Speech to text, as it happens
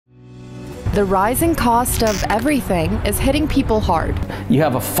The rising cost of everything is hitting people hard. You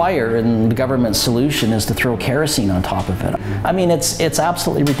have a fire and the government's solution is to throw kerosene on top of it. I mean, it's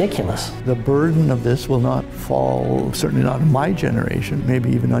absolutely ridiculous. The burden of this will not fall, certainly not on my generation, maybe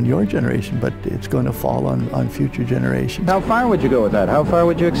even on your generation, but it's going to fall on future generations. How far would you go with that? How far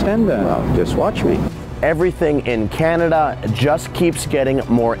would you extend that? Well, just watch me. Everything in Canada just keeps getting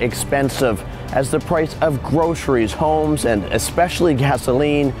more expensive as the price of groceries, homes, and especially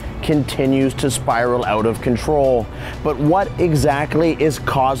gasoline continues to spiral out of control. But what exactly is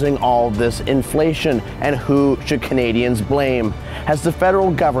causing all this inflation, and who should Canadians blame? Has the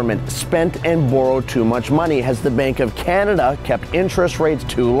federal government spent and borrowed too much money? Has the Bank of Canada kept interest rates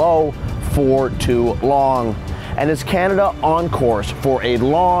too low for too long? And is Canada on course for a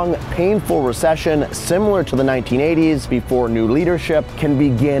long, painful recession similar to the 1980s before new leadership can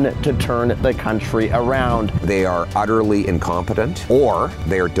begin to turn the country around? They are utterly incompetent, or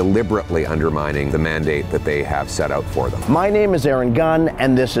they are deliberately undermining the mandate that they have set out for them. My name is Gunn,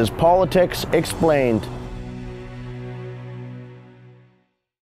 and this is Politics Explained.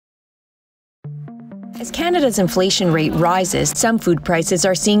 As Canada's inflation rate rises, some food prices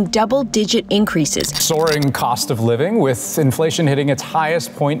are seeing double-digit increases. Soaring cost of living, with inflation hitting its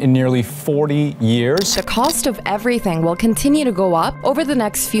highest point in nearly 40 years. The cost of everything will continue to go up over the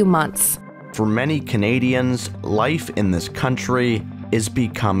next few months. For many Canadians, life in this country is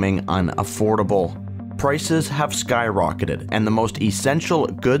becoming unaffordable. Prices have skyrocketed, and the most essential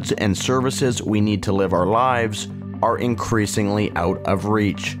goods and services we need to live our lives are increasingly out of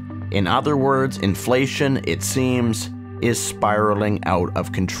reach. In other words, inflation, it seems, is spiraling out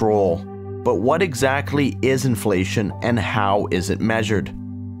of control. But what exactly is inflation, and how is it measured?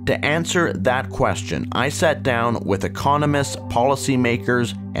 To answer that question, I sat down with economists,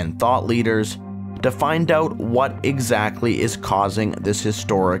 policymakers, and thought leaders to find out what exactly is causing this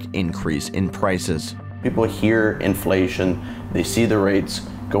historic increase in prices. People hear inflation, they see the rates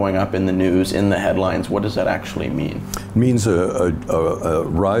going up in the news, in the headlines. What does that actually mean? It means a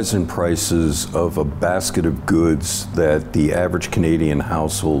rise in prices of a basket of goods that the average Canadian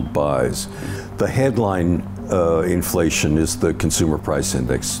household buys. The headline inflation is the Consumer Price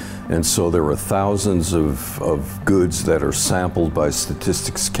Index. And so there are thousands of goods that are sampled by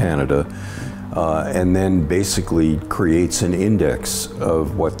Statistics Canada, and then basically creates an index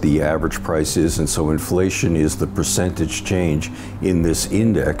of what the average price is. And so inflation is the percentage change in this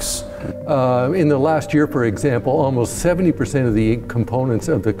index. In the last year, for example, almost 70% of the components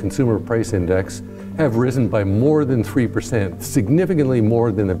of the Consumer Price Index have risen by more than 3%, significantly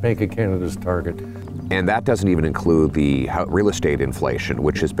more than the Bank of Canada's target. And that doesn't even include the real estate inflation,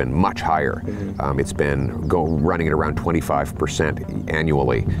 which has been much higher. It's been running at around 25%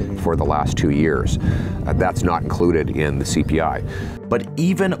 annually for the last 2 years. That's not included in the CPI. But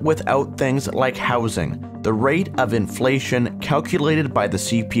even without things like housing, the rate of inflation calculated by the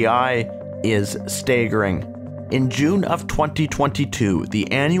CPI is staggering. In June of 2022, the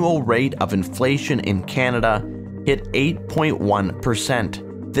annual rate of inflation in Canada hit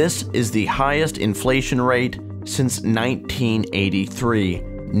 8.1%. This is the highest inflation rate since 1983,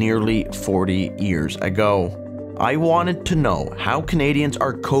 nearly 40 years ago. I wanted to know how Canadians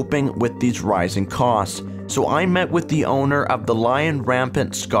are coping with these rising costs, so I met with the owner of the Lion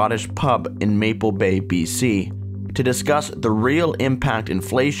Rampant Scottish Pub in Maple Bay, BC, to discuss the real impact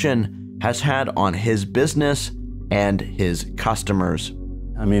inflation has had on his business and his customers.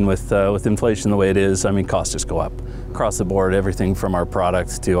 I mean, with inflation the way it is, I mean, costs just go up. Across the board, everything from our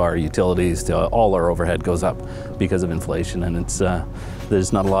products to our utilities to all our overhead goes up because of inflation. And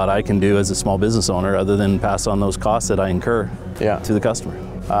there's not a lot I can do as a small business owner other than pass on those costs that I incur to the customer.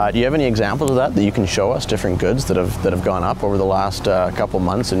 Do you have any examples of that you can show us, different goods that have gone up over the last couple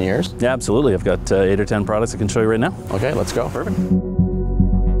months and years? Yeah, absolutely. I've got 8 or 10 products I can show you right now. Okay, let's go. Perfect.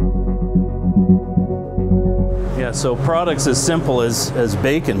 Yeah, so products as simple as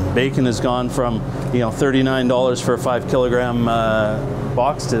bacon. Bacon has gone from $39 for a 5 kilogram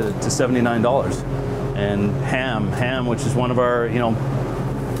box to $79. And ham, which is one of our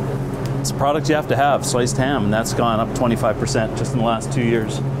it's a product you have to have, sliced ham, and that's gone up 25% just in the last 2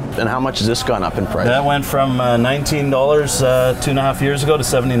 years. And how much has this gone up in price? That went from $19 2.5 years ago to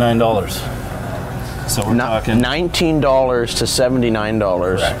 $79. So we're talking $19 to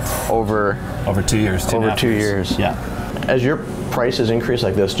 $79 over 2 years. Over 2 years. Yeah. As your prices increase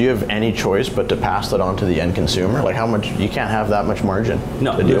like this, do you have any choice but to pass that on to the end consumer? Like how much? You can't have that much margin.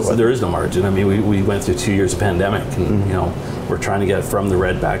 No, there is no margin. I mean, we went through 2 years of pandemic, and we're trying to get from the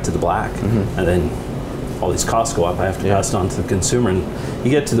red back to the black, and then all these costs go up. I have to pass it on to the consumer, and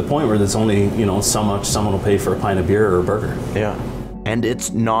you get to the point where there's only so much someone will pay for a pint of beer or a burger. Yeah. And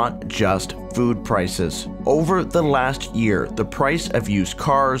it's not just food prices. Over the last year, the price of used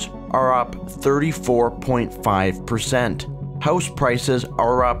cars are up 34.5%. House prices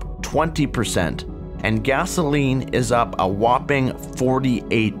are up 20%. And gasoline is up a whopping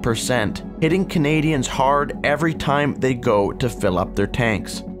 48%, hitting Canadians hard every time they go to fill up their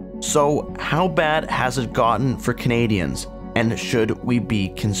tanks. So how bad has it gotten for Canadians, and should we be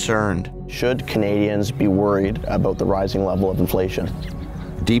concerned? Should Canadians be worried about the rising level of inflation?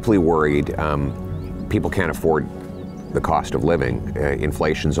 Deeply worried. People can't afford the cost of living.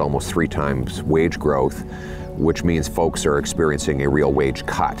 Inflation's almost 3 times wage growth, which means folks are experiencing a real wage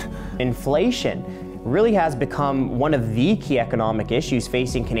cut. Inflation really has become one of the key economic issues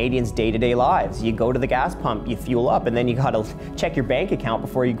facing Canadians' day-to-day lives. You go to the gas pump, you fuel up, and then you gotta check your bank account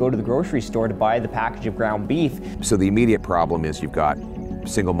before you go to the grocery store to buy the package of ground beef. So the immediate problem is you've got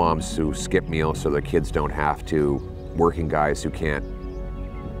single moms who skip meals so their kids don't have to, working guys who can't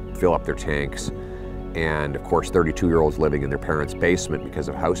fill up their tanks, and of course 32-year-olds living in their parents' basement because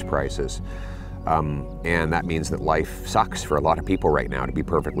of house prices. And that means that life sucks for a lot of people right now, to be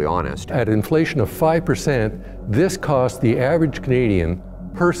perfectly honest. At inflation of 5%, this costs the average Canadian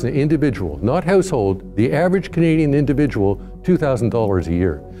person, individual, not household, the average Canadian individual $2,000 a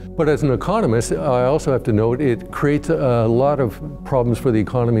year. But as an economist, I also have to note it creates a lot of problems for the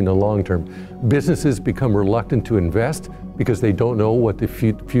economy in the long term. Businesses become reluctant to invest because they don't know what the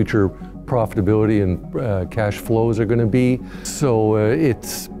future profitability and cash flows are going to be. So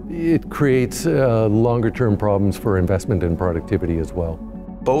it creates longer-term problems for investment and productivity as well.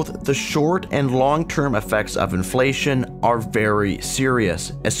 Both the short and long-term effects of inflation are very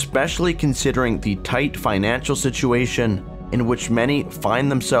serious, especially considering the tight financial situation in which many find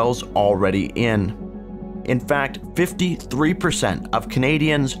themselves already in. In fact, 53% of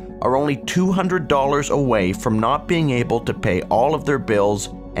Canadians are only $200 away from not being able to pay all of their bills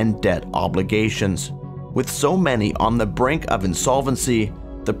and debt obligations. With so many on the brink of insolvency,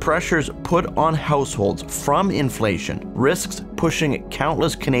 the pressures put on households from inflation risks pushing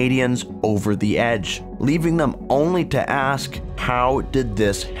countless Canadians over the edge, leaving them only to ask, how did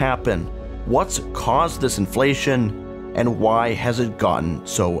this happen? What's caused this inflation, and why has it gotten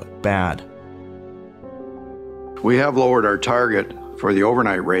so bad? We have lowered our target for the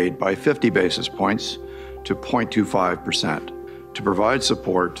overnight rate by 50 basis points to 0.25% to provide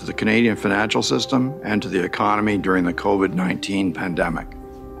support to the Canadian financial system and to the economy during the COVID-19 pandemic.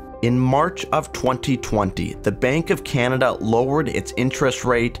 In March of 2020, the Bank of Canada lowered its interest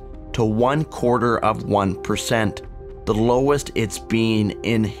rate to 0.25%, the lowest it's been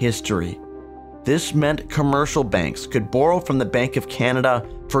in history. This meant commercial banks could borrow from the Bank of Canada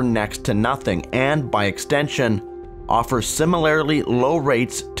for next to nothing and, by extension, offer similarly low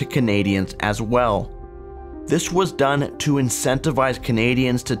rates to Canadians as well. This was done to incentivize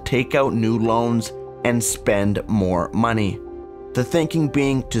Canadians to take out new loans and spend more money. The thinking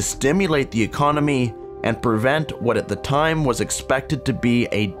being to stimulate the economy and prevent what at the time was expected to be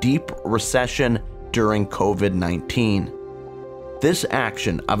a deep recession during COVID-19. This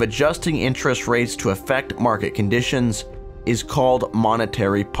action of adjusting interest rates to affect market conditions is called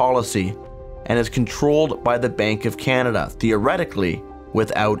monetary policy and is controlled by the Bank of Canada, theoretically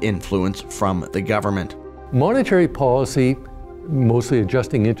without influence from the government. Monetary policy, mostly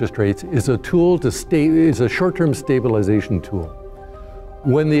adjusting interest rates, is a tool is a short-term stabilization tool.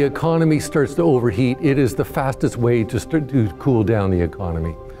 When the economy starts to overheat, it is the fastest way to start to cool down the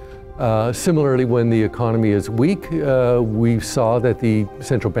economy. Similarly, when the economy is weak, we saw that the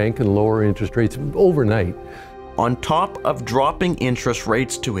central bank can lower interest rates overnight. On top of dropping interest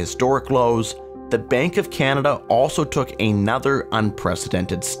rates to historic lows, the Bank of Canada also took another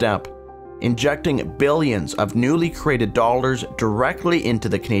unprecedented step, injecting billions of newly created dollars directly into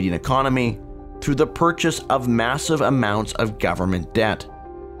the Canadian economy through the purchase of massive amounts of government debt.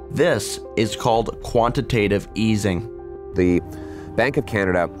 This is called quantitative easing. The Bank of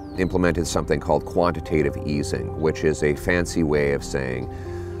Canada implemented something called quantitative easing, which is a fancy way of saying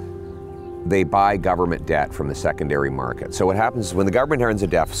they buy government debt from the secondary market. So what happens is when the government earns a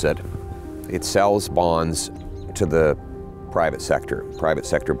deficit, it sells bonds to the private sector. Private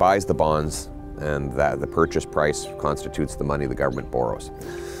sector buys the bonds, and the purchase price constitutes the money the government borrows.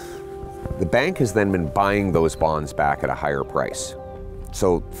 The bank has then been buying those bonds back at a higher price.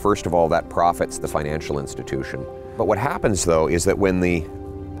 So first of all, that profits the financial institution. But what happens though is that when the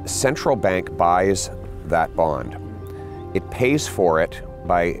central bank buys that bond, it pays for it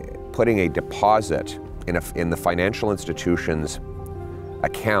by putting a deposit in the financial institution's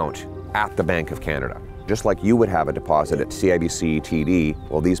account at the Bank of Canada. Just like you would have a deposit at CIBC, TD,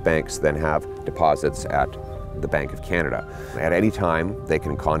 well, these banks then have deposits at the Bank of Canada. At any time, they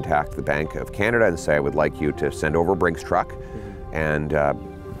can contact the Bank of Canada and say, I would like you to send over a Brinks truck and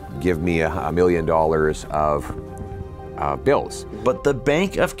give me $1 million of bills. But the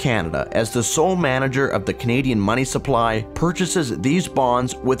Bank of Canada, as the sole manager of the Canadian money supply, purchases these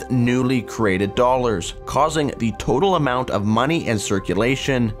bonds with newly created dollars, causing the total amount of money in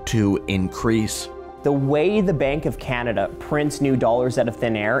circulation to increase. The way the Bank of Canada prints new dollars out of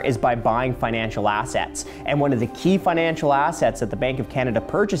thin air is by buying financial assets. And one of the key financial assets that the Bank of Canada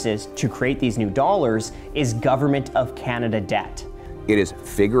purchases to create these new dollars is Government of Canada debt. It is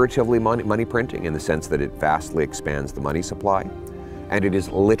figuratively money printing in the sense that it vastly expands the money supply. And it is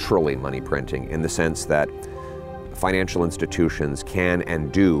literally money printing in the sense that financial institutions can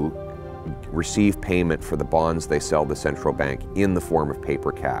and do receive payment for the bonds they sell the central bank in the form of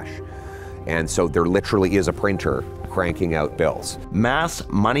paper cash. And so there literally is a printer cranking out bills. Mass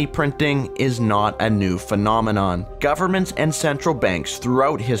money printing is not a new phenomenon. Governments and central banks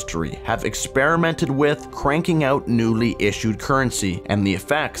throughout history have experimented with cranking out newly issued currency, and the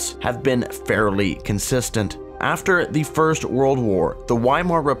effects have been fairly consistent. After the First World War, the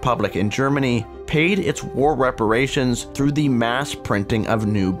Weimar Republic in Germany paid its war reparations through the mass printing of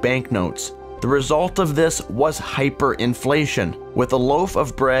new banknotes. The result of this was hyperinflation, with a loaf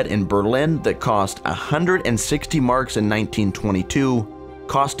of bread in Berlin that cost 160 marks in 1922,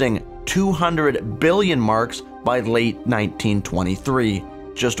 costing 200 billion marks by late 1923,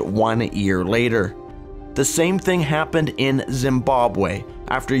 just 1 year later. The same thing happened in Zimbabwe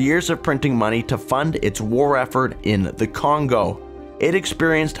after years of printing money to fund its war effort in the Congo. It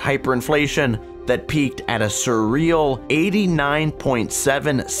experienced hyperinflation that peaked at a surreal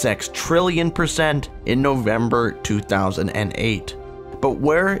 89.76 trillion% in November 2008. But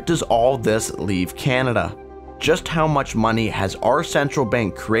where does all this leave Canada? Just how much money has our central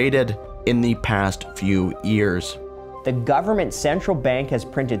bank created in the past few years? The government central bank has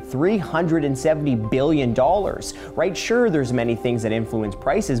printed $370 billion, right? Sure, there's many things that influence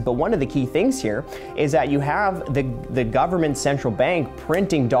prices, but one of the key things here is that you have the government central bank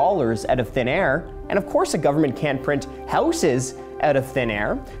printing dollars out of thin air, and of course the government can't print houses out of thin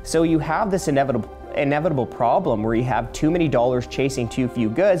air, so you have this inevitable problem where you have too many dollars chasing too few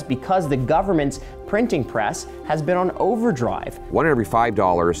goods because the government's printing press has been on overdrive. 1 in every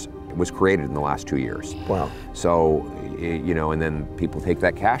 $5 was created in the last 2 years. Wow. So, you know, and then people take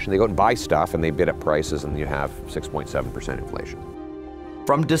that cash and they go out and buy stuff and they bid up prices and you have 6.7% inflation.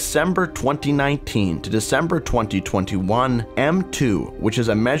 From December 2019 to December 2021, M2, which is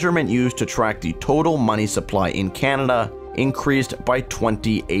a measurement used to track the total money supply in Canada, increased by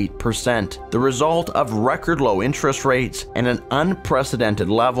 28%, the result of record low interest rates and an unprecedented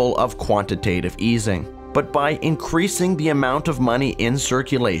level of quantitative easing. But by increasing the amount of money in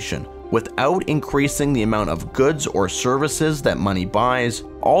circulation without increasing the amount of goods or services that money buys,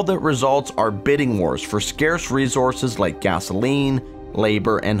 all that results are bidding wars for scarce resources like gasoline,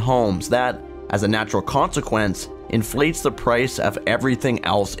 labor, and homes that, as a natural consequence, inflates the price of everything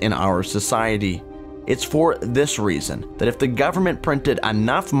else in our society. It's for this reason that if the government printed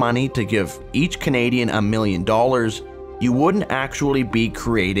enough money to give each Canadian $1 million, you wouldn't actually be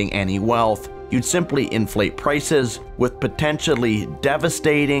creating any wealth. You'd simply inflate prices with potentially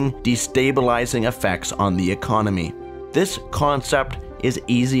devastating, destabilizing effects on the economy. This concept is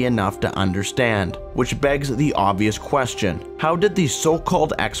easy enough to understand, which begs the obvious question: how did these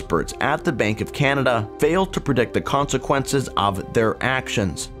so-called experts at the Bank of Canada fail to predict the consequences of their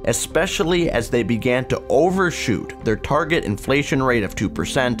actions, especially as they began to overshoot their target inflation rate of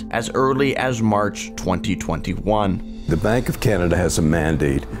 2% as early as March 2021? The Bank of Canada has a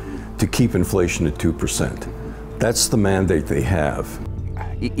mandate to keep inflation at 2%. That's the mandate they have.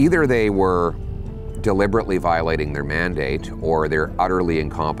 Either they were deliberately violating their mandate or they're utterly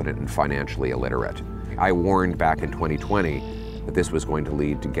incompetent and financially illiterate. I warned back in 2020 that this was going to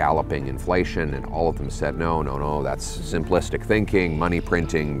lead to galloping inflation, and all of them said, no, that's simplistic thinking. Money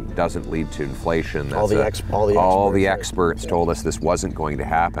printing doesn't lead to inflation. That's all the experts told us this wasn't going to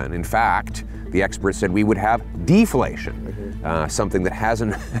happen. In fact, the experts said we would have deflation, something that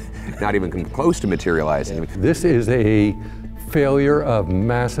hasn't not even come close to materializing. This is a failure of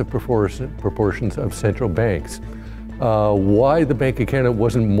massive proportions of central banks. Why the Bank of Canada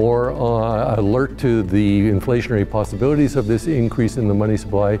wasn't more alert to the inflationary possibilities of this increase in the money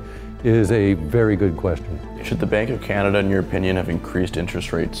supply is a very good question. Should the Bank of Canada, in your opinion, have increased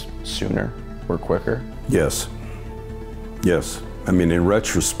interest rates sooner or quicker? Yes. Yes. I mean, in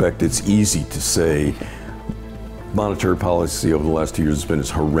retrospect, it's easy to say monetary policy over the last 2 years has been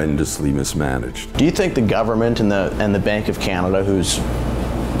horrendously mismanaged. Do you think the government and the Bank of Canada, who's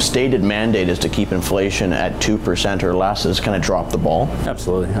stated mandate is to keep inflation at 2% or less, has kind of dropped the ball?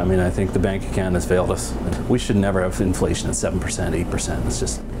 Absolutely. I mean, I think the Bank of Canada has failed us. We should never have inflation at 7%,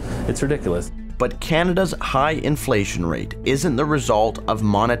 8%. It's ridiculous. But Canada's high inflation rate isn't the result of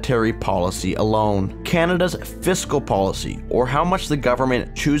monetary policy alone. Canada's fiscal policy, or how much the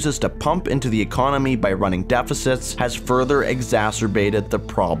government chooses to pump into the economy by running deficits, has further exacerbated the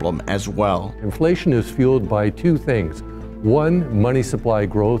problem as well. Inflation is fueled by two things. One, money supply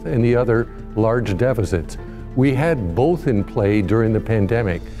growth, and the other, large deficits. We had both in play during the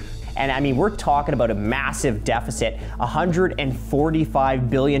pandemic. And I mean, we're talking about a massive deficit, $145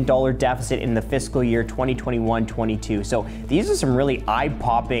 billion deficit in the fiscal year 2021-22. So these are some really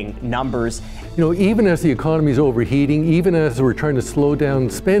eye-popping numbers. You know, even as the economy is overheating, even as we're trying to slow down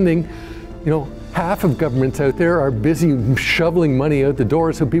spending, you know, half of governments out there are busy shoveling money out the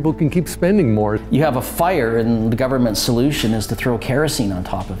door so people can keep spending more. You have a fire and the government's solution is to throw kerosene on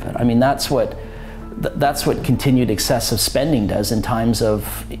top of it. I mean, that's what continued excessive spending does in times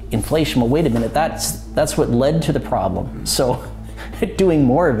of inflation. Well, wait a minute, that's what led to the problem. So doing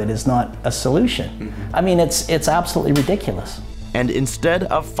more of it is not a solution. I mean, it's absolutely ridiculous. And instead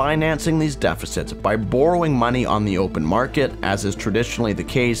of financing these deficits by borrowing money on the open market, as is traditionally the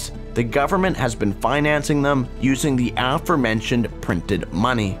case, the government has been financing them using the aforementioned printed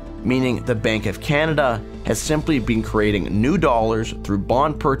money, meaning the Bank of Canada has simply been creating new dollars through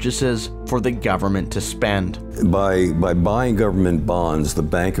bond purchases for the government to spend. By buying government bonds, the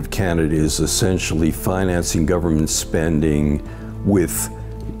Bank of Canada is essentially financing government spending with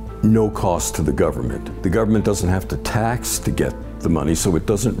no cost to the government. The government doesn't have to tax to get the money, so it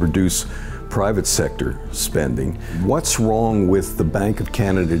doesn't reduce private sector spending. What's wrong with the Bank of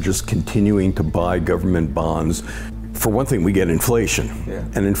Canada just continuing to buy government bonds? For one thing, we get inflation,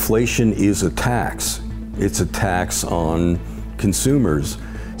 and inflation is a tax. It's a tax on consumers.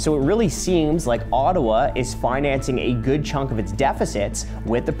 So it really seems like Ottawa is financing a good chunk of its deficits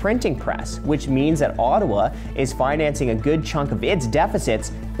with the printing press, which means that Ottawa is financing a good chunk of its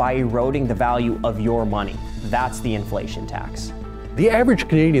deficits by eroding the value of your money. That's the inflation tax. The average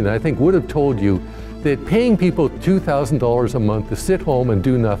Canadian, I think, would have told you that paying people $2,000 a month to sit home and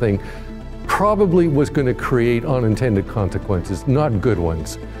do nothing probably was going to create unintended consequences, not good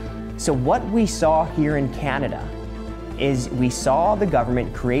ones. So what we saw here in Canada is we saw the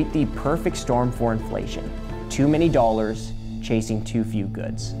government create the perfect storm for inflation. Too many dollars chasing too few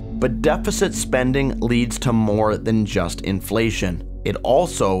goods. But deficit spending leads to more than just inflation. It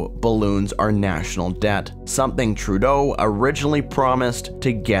also balloons our national debt, something Trudeau originally promised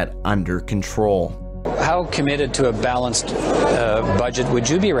to get under control. How committed to a balanced budget would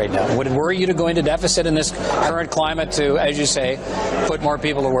you be right now? Would it worry you to go into deficit in this current climate to, as you say, put more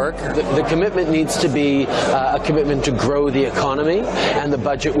people to work? The commitment needs to be a commitment to grow the economy, and the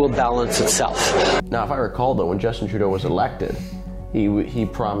budget will balance itself. Now, if I recall, though, when Justin Trudeau was elected, he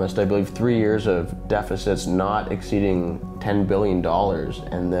promised, I believe, 3 years of deficits not exceeding $10 billion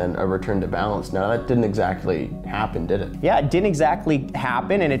and then a return to balance. Now, that didn't exactly happen, did it? Yeah, it didn't exactly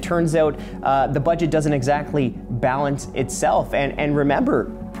happen, and it turns out the budget doesn't exactly balance itself. And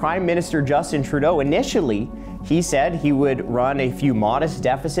remember, Prime Minister Justin Trudeau, initially, he said he would run a few modest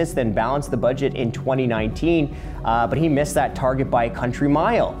deficits, then balance the budget in 2019, but he missed that target by a country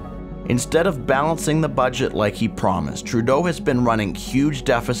mile. Instead of balancing the budget like he promised, Trudeau has been running huge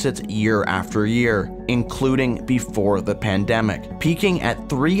deficits year after year, including before the pandemic, peaking at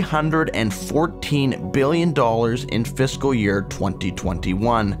 $314 billion in fiscal year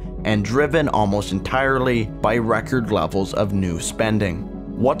 2021, and driven almost entirely by record levels of new spending.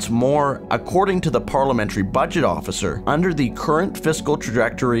 What's more, according to the Parliamentary Budget Officer, under the current fiscal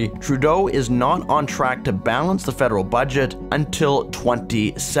trajectory, Trudeau is not on track to balance the federal budget until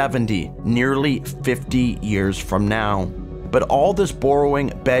 2070, nearly 50 years from now. But all this borrowing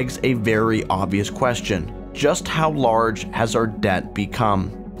begs a very obvious question. Just how large has our debt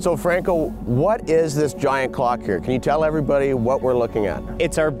become? So Franco, what is this giant clock here? Can you tell everybody what we're looking at?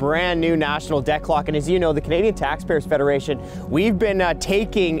 It's our brand new national debt clock, and as you know, the Canadian Taxpayers Federation, we've been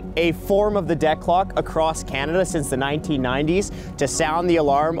taking a form of the debt clock across Canada since the 1990s to sound the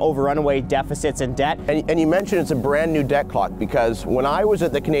alarm over runaway deficits and debt. And you mentioned it's a brand new debt clock, because when I was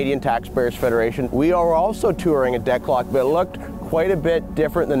at the Canadian Taxpayers Federation, we are also touring a debt clock, but it looked quite a bit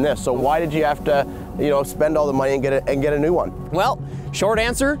different than this. So why did you have to spend all the money and get a new one? Well, short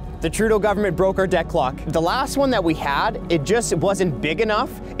answer, the Trudeau government broke our debt clock. The last one that we had, it just wasn't big enough.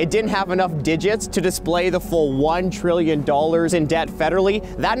 It didn't have enough digits to display the full $1 trillion in debt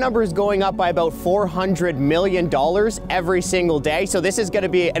federally. That number is going up by about $400 million every single day. So this is going to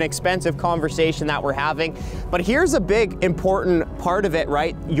be an expensive conversation that we're having. But here's a big important part of it,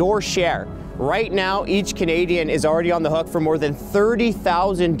 right? Your share. Right now, each Canadian is already on the hook for more than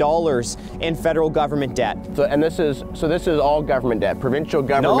 $30,000 in federal government debt. So this is all government debt, provincial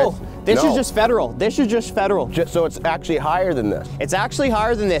government? No, this is just federal. This is just federal. So it's actually higher than this? It's actually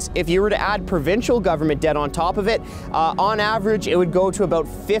higher than this. If you were to add provincial government debt on top of it, on average, it would go to about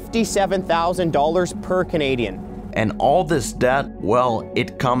 $57,000 per Canadian. And all this debt, well,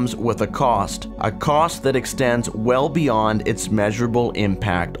 it comes with a cost that extends well beyond its measurable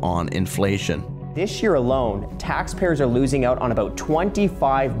impact on inflation. This year alone, taxpayers are losing out on about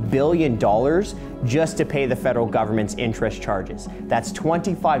 $25 billion just to pay the federal government's interest charges. That's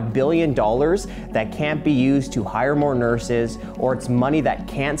 $25 billion that can't be used to hire more nurses, or it's money that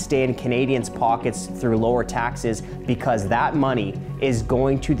can't stay in Canadians' pockets through lower taxes, because that money is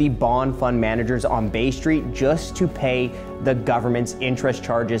going to the bond fund managers on Bay Street just to pay the government's interest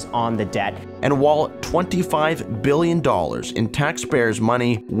charges on the debt. And while $25 billion in taxpayers'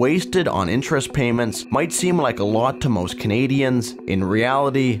 money wasted on interest payments might seem like a lot to most Canadians, in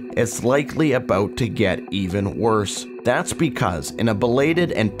reality, it's likely about to get even worse. That's because, in a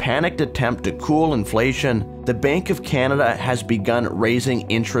belated and panicked attempt to cool inflation, the Bank of Canada has begun raising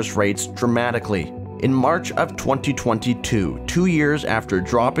interest rates dramatically. In March of 2022, 2 years after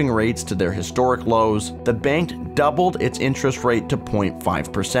dropping rates to their historic lows, the bank doubled its interest rate to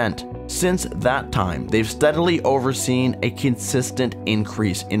 0.5%. Since that time, they've steadily overseen a consistent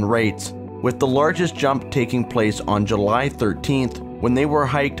increase in rates, with the largest jump taking place on July 13th, when they were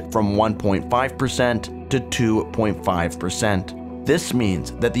hiked from 1.5% to 2.5%. This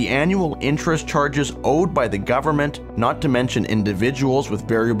means that the annual interest charges owed by the government, not to mention individuals with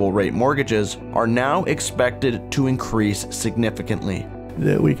variable rate mortgages, are now expected to increase significantly.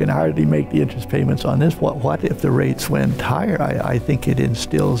 We can hardly make the interest payments on this. What if the rates went higher? I think it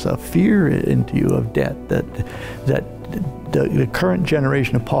instills a fear into you of debt that the current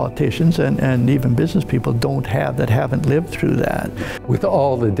generation of politicians and even business people don't have, that haven't lived through that. With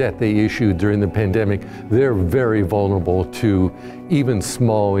all the debt they issued during the pandemic, they're very vulnerable to even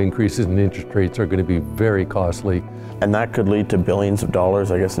small increases in interest rates are going to be very costly. And that could lead to billions of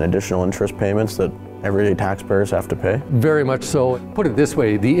dollars, I guess, in additional interest payments that everyday taxpayers have to pay? Very much so. Put it this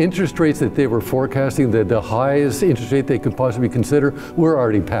way, the interest rates that they were forecasting, the highest interest rate they could possibly consider, we're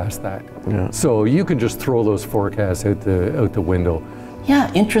already past that. Yeah. So you can just throw those forecasts out the window.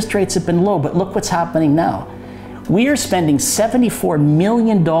 Yeah, interest rates have been low, but look what's happening now. We are spending $74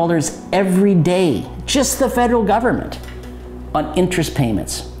 million every day, just the federal government, on interest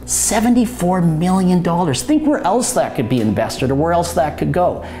payments. $74 million. Think where else that could be invested or where else that could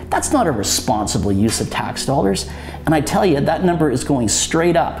go. That's not a responsible use of tax dollars. And I tell you, that number is going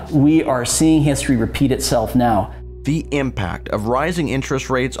straight up. We are seeing history repeat itself now. The impact of rising interest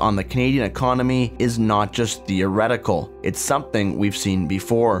rates on the Canadian economy is not just theoretical. It's something we've seen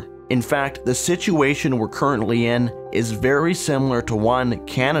before. In fact, the situation we're currently in is very similar to one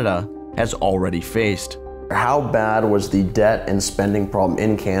Canada has already faced. How bad was the debt and spending problem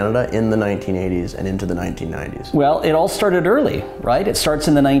in Canada in the 1980s and into the 1990s? Well, it all started early, right? It starts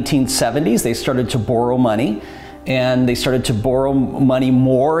in the 1970s. They started to borrow money, and they started to borrow money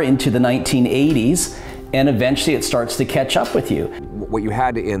more into the 1980s, and eventually it starts to catch up with you. What you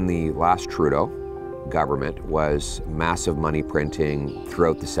had in the last Trudeau government was massive money printing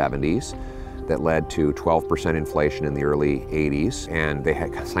throughout the 70s. That led to 12% inflation in the early 80s, and they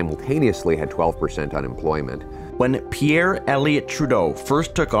had simultaneously had 12% unemployment. When Pierre Elliott Trudeau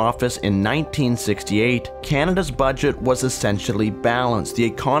first took office in 1968, Canada's budget was essentially balanced. The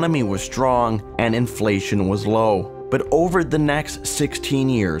economy was strong and inflation was low. But over the next 16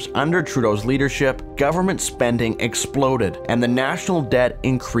 years, under Trudeau's leadership, government spending exploded and the national debt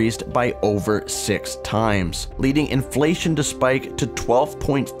increased by over 6 times, leading inflation to spike to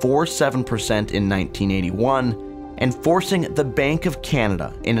 12.47% in 1981 and forcing the Bank of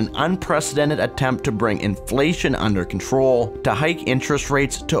Canada, in an unprecedented attempt to bring inflation under control, to hike interest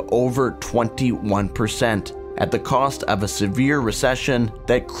rates to over 21% at the cost of a severe recession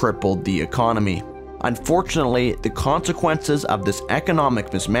that crippled the economy. Unfortunately, the consequences of this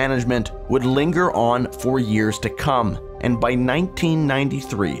economic mismanagement would linger on for years to come, and by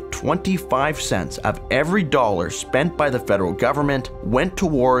 1993, 25 cents of every dollar spent by the federal government went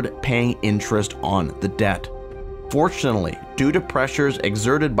toward paying interest on the debt. Fortunately, due to pressures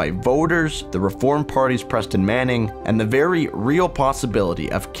exerted by voters, the Reform Party's Preston Manning, and the very real possibility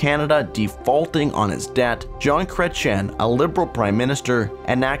of Canada defaulting on its debt, Jean Chrétien, a Liberal Prime Minister,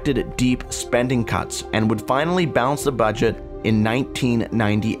 enacted deep spending cuts and would finally balance the budget in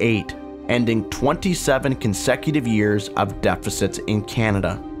 1998, ending 27 consecutive years of deficits in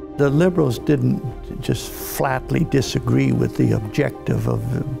Canada. The Liberals didn't just flatly disagree with the objective of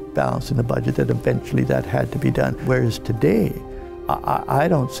balancing the budget, that eventually that had to be done. Whereas today, I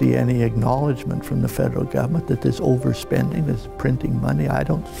don't see any acknowledgement from the federal government that there's overspending, there's printing money. I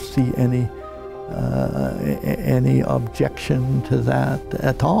don't see any objection to that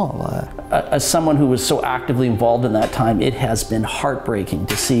at all. As someone who was so actively involved in that time, it has been heartbreaking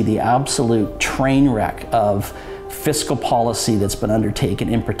to see the absolute train wreck of fiscal policy that's been undertaken,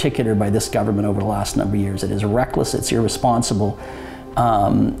 in particular by this government over the last number of years. It is reckless, it's irresponsible,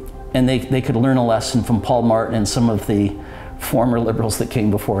 and they could learn a lesson from Paul Martin and some of the former Liberals that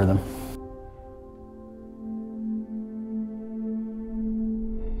came before them.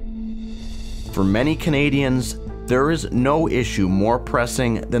 For many Canadians, there is no issue more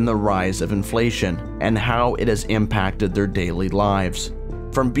pressing than the rise of inflation and how it has impacted their daily lives.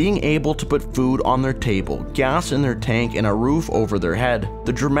 From being able to put food on their table, gas in their tank, and a roof over their head,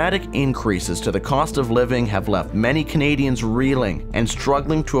 the dramatic increases to the cost of living have left many Canadians reeling and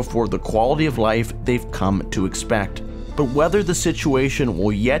struggling to afford the quality of life they've come to expect. But whether the situation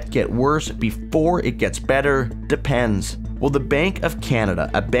will yet get worse before it gets better depends. Will the Bank of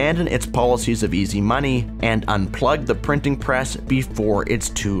Canada abandon its policies of easy money and unplug the printing press before it's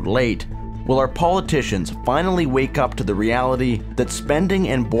too late? Will our politicians finally wake up to the reality that spending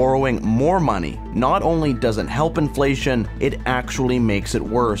and borrowing more money not only doesn't help inflation, it actually makes it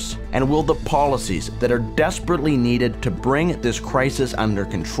worse? And will the policies that are desperately needed to bring this crisis under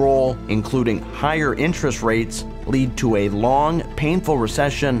control, including higher interest rates, lead to a long, painful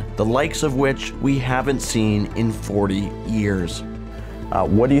recession, the likes of which we haven't seen in 40 years?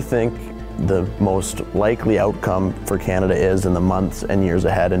 What do you think the most likely outcome for Canada is in the months and years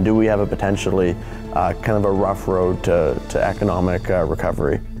ahead, and do we have a potentially kind of a rough road to economic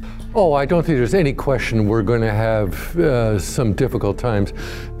recovery? Oh, I don't think there's any question we're going to have some difficult times.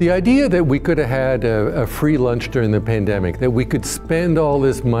 The idea that we could have had a free lunch during the pandemic, that we could spend all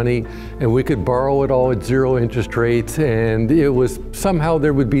this money and we could borrow it all at zero interest rates, and it was somehow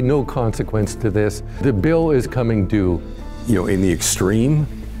there would be no consequence to this. The bill is coming due. You know, in the extreme,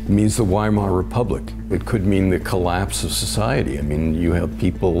 it means the Weimar Republic. It could mean the collapse of society. I mean, you have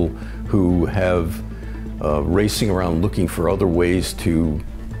people who have racing around looking for other ways to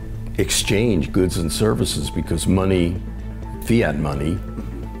exchange goods and services because money, fiat money,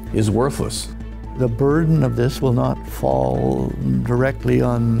 is worthless. The burden of this will not fall directly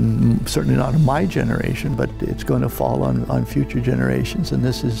on, certainly not on my generation, but it's going to fall on future generations. And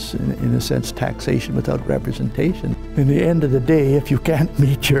this is, in a sense, taxation without representation. In the end of the day, if you can't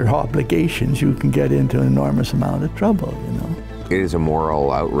meet your obligations, you can get into an enormous amount of trouble, you know. It is a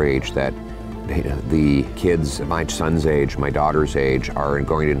moral outrage that the kids my son's age, my daughter's age, are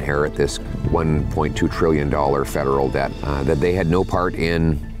going to inherit this $1.2 trillion federal debt that they had no part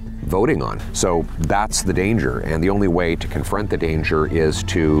in voting on. So that's the danger, and the only way to confront the danger is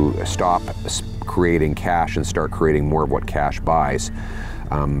to stop creating cash and start creating more of what cash buys.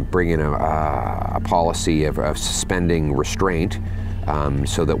 Bring in a policy of spending restraint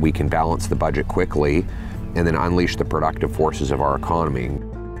so that we can balance the budget quickly and then unleash the productive forces of our economy.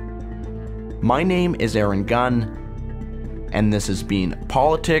 My name is Gunn, and this has been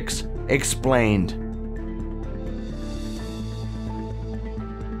Politics Explained.